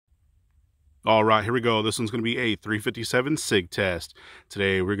All right, here we go. This one's going to be a 357 SIG test.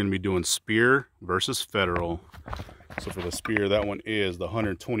 Today we're going to be doing Speer versus Federal. So for the Speer, that one is the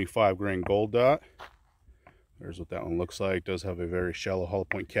 125 grain Gold Dot. There's what that one looks like. It does have a very shallow hollow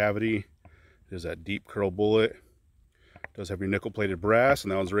point cavity. It is that deep curl bullet. It does have your nickel plated brass,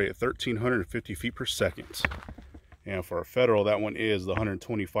 and that one's rated at 1,350 feet per second. And for our Federal, that one is the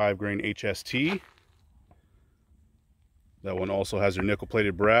 125 grain HST. That one also has your nickel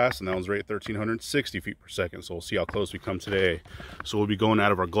plated brass, and that one's rated 1,360 feet per second. So we'll see how close we come today. So we'll be going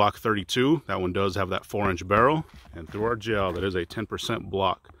out of our Glock 32. That one does have that 4-inch barrel, and through our gel, that is a 10%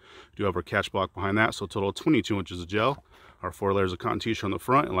 block. We do have our catch block behind that, so a total of 22 inches of gel. Our 4 layers of cotton tissue on the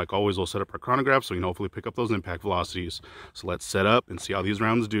front, and like always, we'll set up our chronograph so we can hopefully pick up those impact velocities. So let's set up and see how these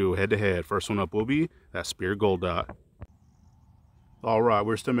rounds do head to head. First one up will be that Speer Gold Dot. All right,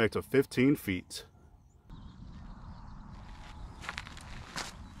 we're still back to 15 feet.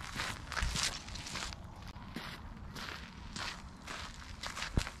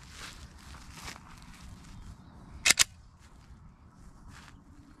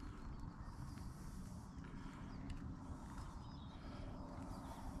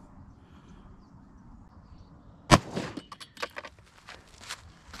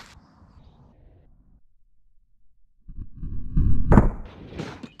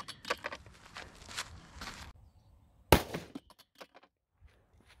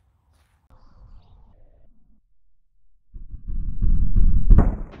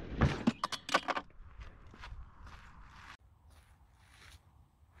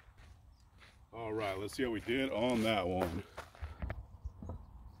 All right, let's see how we did on that one.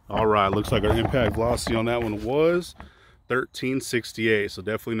 All right, looks like our impact velocity on that one was 1368, so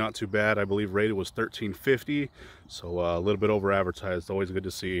definitely not too bad. I believe rated was 1350, so a little bit over advertised. Always good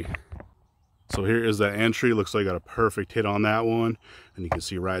to see. So here is that entry. Looks like I got a perfect hit on that one, and you can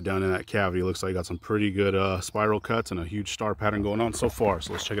see right down in that cavity. Looks like I got some pretty good spiral cuts and a huge star pattern going on so far.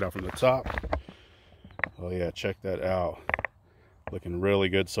 So let's check it out from the top. Oh yeah, check that out. Looking really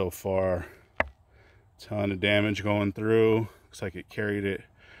good so far. Ton of damage going through. Looks like it carried it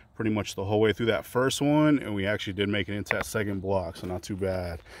pretty much the whole way through that first one, and we actually did make it into that second block, so not too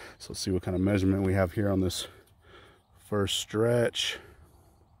bad. So let's see what kind of measurement we have here on this first stretch.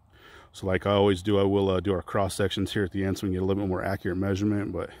 So like I always do, I will do our cross sections here at the end so we can get a little bit more accurate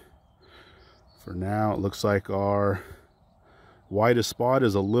measurement, but for now it looks like our widest spot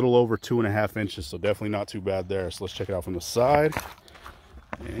is a little over 2.5 inches, so definitely not too bad there. So let's check it out from the side.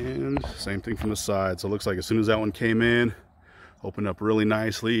 And same thing from the side. So it looks like as soon as that one came in, opened up really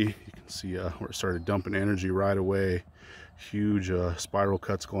nicely. You can see where it started dumping energy right away. Huge spiral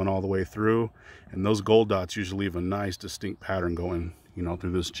cuts going all the way through. And those gold dots usually leave a nice distinct pattern going, you know,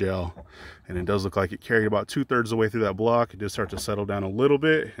 through this gel. And it does look like it carried about 2/3 of the way through that block. It did start to settle down a little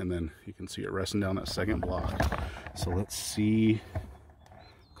bit, and then you can see it resting down that second block. So let's see what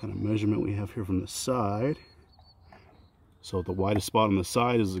kind of measurement we have here from the side. So the widest spot on the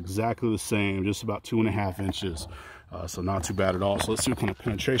side is exactly the same, just about 2.5 inches. So not too bad at all. So let's see what kind of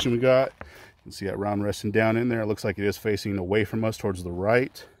penetration we got. You can see that round resting down in there. It looks like it is facing away from us towards the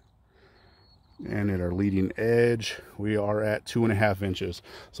right. And at our leading edge, we are at 2.5 inches.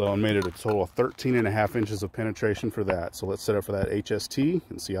 So I made it a total of 13.5 inches of penetration for that. So let's set up for that HST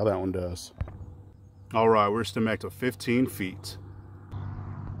and see how that one does. All right, we're still back to 15 feet.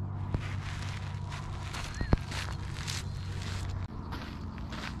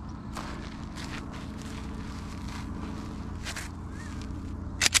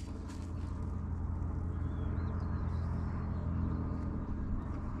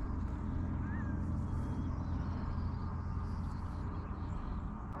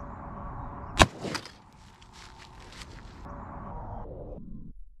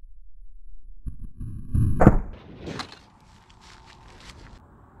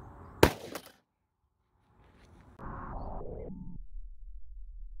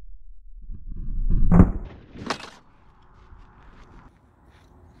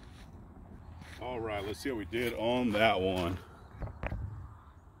 All right, let's see how we did on that one.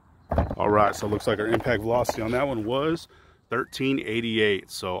 All right, so it looks like our impact velocity on that one was 1388.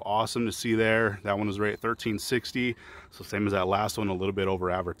 So awesome to see there. That one was rated 1360. So same as that last one, a little bit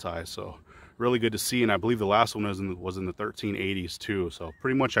over advertised. So really good to see. And I believe the last one was in the 1380s too. So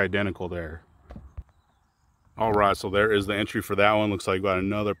pretty much identical there. All right, so there is the entry for that one. Looks like we got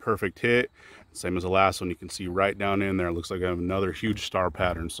another perfect hit. Same as the last one. You can see right down in there. It looks like I have another huge star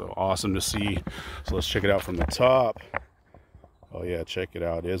pattern. So awesome to see. So let's check it out from the top. Oh yeah, check it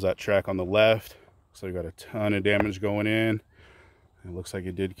out. It is that track on the left. Looks like we got a ton of damage going in. It looks like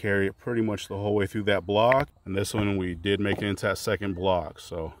it did carry it pretty much the whole way through that block. And this one we did make it into that second block.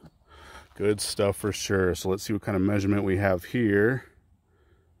 So Good stuff for sure. So let's see what kind of measurement we have here.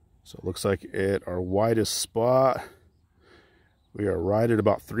 So it looks like at our widest spot, we are right at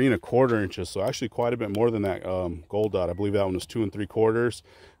about 3 1/4 inches. So actually quite a bit more than that Gold Dot. I believe that one was 2 3/4,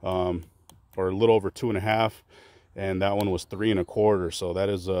 or a little over 2 1/2. And that one was 3 1/4. So that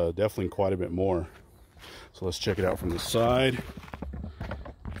is definitely quite a bit more. So let's check it out from the side.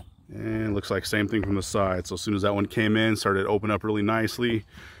 And it looks like same thing from the side. So as soon as that one came in, started to open up really nicely.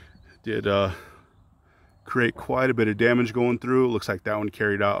 Did create quite a bit of damage going through. It looks like that one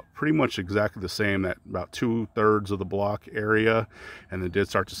carried out pretty much exactly the same, that about 2/3 of the block area, and then did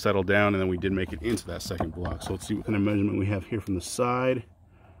start to settle down, and then we did make it into that second block. So let's see what kind of measurement we have here from the side.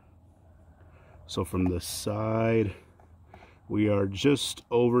 So from the side, we are just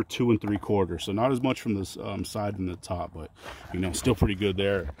over 2 3/4. So not as much from this side than the top, but you know, still pretty good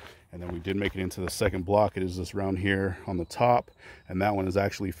there. And then we did make it into the second block. It is this round here on the top, and that one is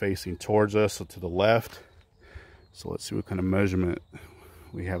actually facing towards us, so to the left. So let's see what kind of measurement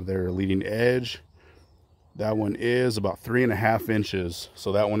we have there. Leading edge, that one is about 3 1/2 inches.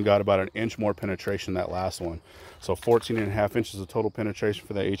 So that one got about 1 inch more penetration than that last one. So 14 1/2 inches of total penetration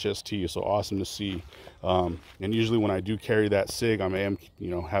for the HST. So awesome to see. And usually when I do carry that SIG, I am, you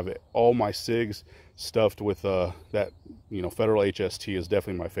know, have all my SIGs stuffed with that, you know, Federal HST is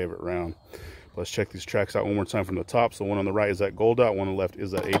definitely my favorite round. Let's check these tracks out one more time from the top. So one on the right is that Gold Dot, one on the left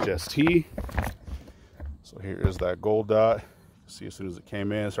is that HST. So here is that Gold Dot. See, as soon as it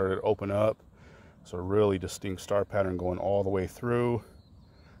came in, it started to open up. So a really distinct star pattern going all the way through.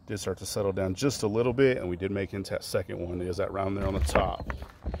 Did start to settle down just a little bit, and we did make it into that second one. There's that round there on the top.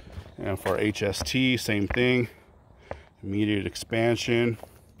 And for our HST, same thing. Immediate expansion.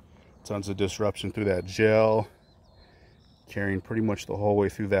 Tons of disruption through that gel. Carrying pretty much the whole way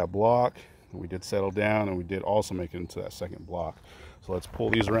through that block. We did settle down, and we did also make it into that second block. So let's pull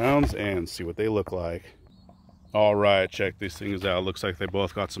these rounds and see what they look like. All right, check these things out. Looks like they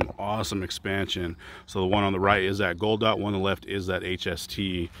both got some awesome expansion. So the one on the right is that Gold Dot, one on the left is that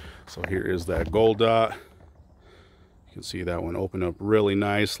HST. So here is that Gold Dot. You can see that one open up really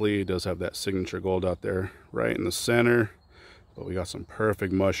nicely. It does have that signature Gold Dot there right in the center. But we got some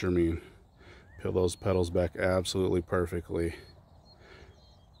perfect mushrooming. Peel those petals back absolutely perfectly.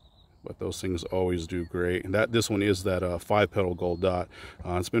 But those things always do great. And this one is that 5-petal Gold Dot.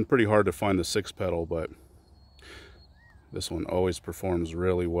 It's been pretty hard to find the 6-petal, but this one always performs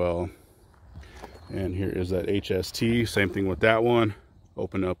really well. And here is that HST. Same thing with that one.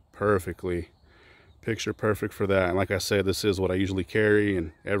 Open up perfectly. Picture perfect for that. And like I said, this is what I usually carry,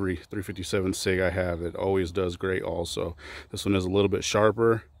 and every 357 SIG I have, it always does great also. This one is a little bit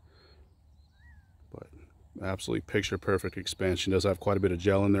sharper, but absolutely picture perfect expansion. Does have quite a bit of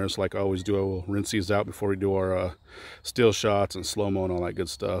gel in there. It's like I always do. I will rinse these out before we do our still shots and slow-mo and all that good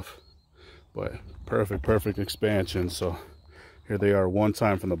stuff. But perfect expansion. So here they are one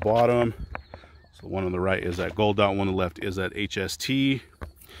time from the bottom. So one on the right is that Gold Dot, one on the left is that HST.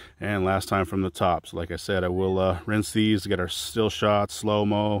 And last time from the top. So like I said, I will rinse these to get our still shots,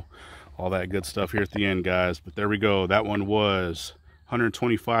 slow-mo, all that good stuff here at the end, guys. But there we go. That one was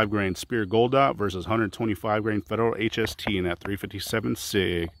 125 grain Speer Gold Dot versus 125 grain Federal HST in that 357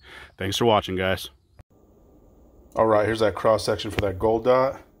 SIG. Thanks for watching, guys. All right, here's that cross section for that Gold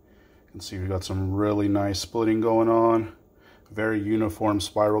Dot. You can see we got some really nice splitting going on. Very uniform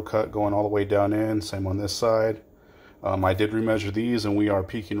spiral cut going all the way down in. Same on this side. I did remeasure these, and we are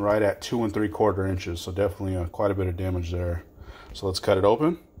peaking right at 2 3/4 inches. So definitely quite a bit of damage there. So let's cut it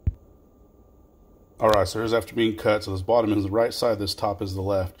open. All right, so here's after being cut. So this bottom is the right side, this top is the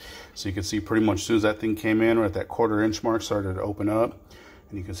left. So you can see pretty much as soon as that thing came in, we're at that 1/4 inch mark, started to open up.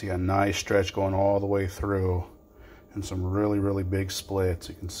 And you can see a nice stretch going all the way through. And some really big splits.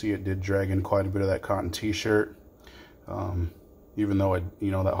 You can see it did drag in quite a bit of that cotton t-shirt. Even though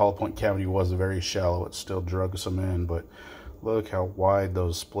that hollow point cavity was very shallow, it still drug some in. But look how wide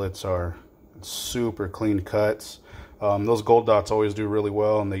those splits are. It's super clean cuts. Those Gold Dots always do really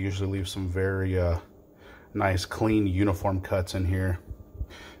well, and they usually leave some very nice, clean, uniform cuts in here.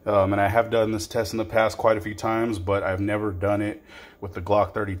 And I have done this test in the past quite a few times, but I've never done it with the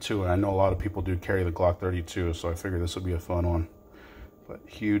Glock 32. And I know a lot of people do carry the Glock 32, so I figured this would be a fun one. But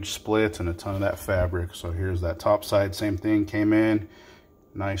huge splits and a ton of that fabric. So here's that top side, same thing, came in.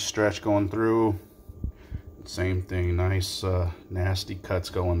 Nice stretch going through. Same thing, nice nasty cuts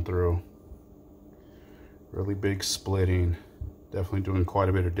going through. Really big splitting. Definitely doing quite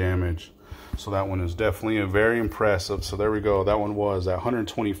a bit of damage. So that one is definitely a very impressive. So there we go. That one was that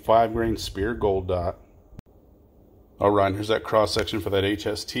 125 grain Speer Gold Dot. All right, here's that cross section for that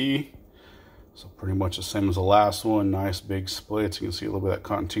HST. So pretty much the same as the last one. Nice big splits. You can see a little bit of that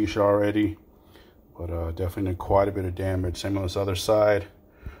cotton t-shirt already. But definitely did quite a bit of damage. Same on this other side.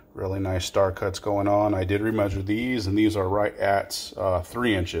 Really nice star cuts going on. I did remeasure these, and these are right at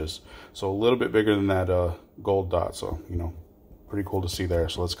 3 inches. So a little bit bigger than that Gold Dot. So, you know, pretty cool to see there.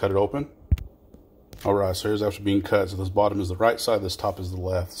 So let's cut it open. All right, so here's after being cut. So this bottom is the right side, this top is the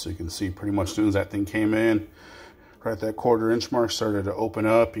left. So you can see pretty much as soon as that thing came in, right at that 1/4 inch mark, started to open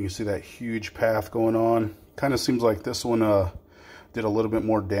up. You can see that huge path going on. Kind of seems like this one did a little bit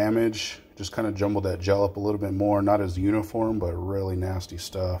more damage. Just kind of jumbled that gel up a little bit more. Not as uniform, but really nasty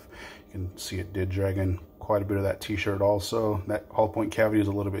stuff. You can see it did drag in quite a bit of that t-shirt also. That hollow point cavity is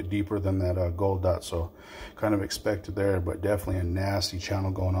a little bit deeper than that Gold Dot, so kind of expected there, but definitely a nasty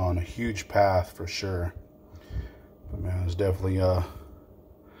channel going on. A huge path for sure. But man, it's definitely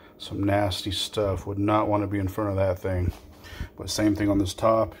some nasty stuff. Would not want to be in front of that thing. But same thing on this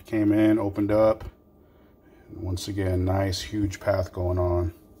top. Came in, opened up. And once again, nice huge path going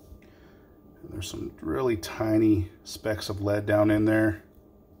on. And there's some really tiny specks of lead down in there.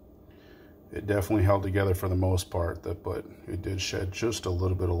 It definitely held together for the most part, but it did shed just a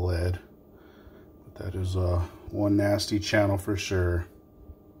little bit of lead. But that is one nasty channel for sure.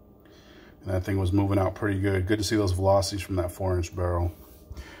 And that thing was moving out pretty good. Good to see those velocities from that 4-inch barrel.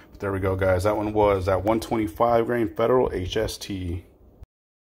 There we go, guys. That one was that 125 grain Federal HST.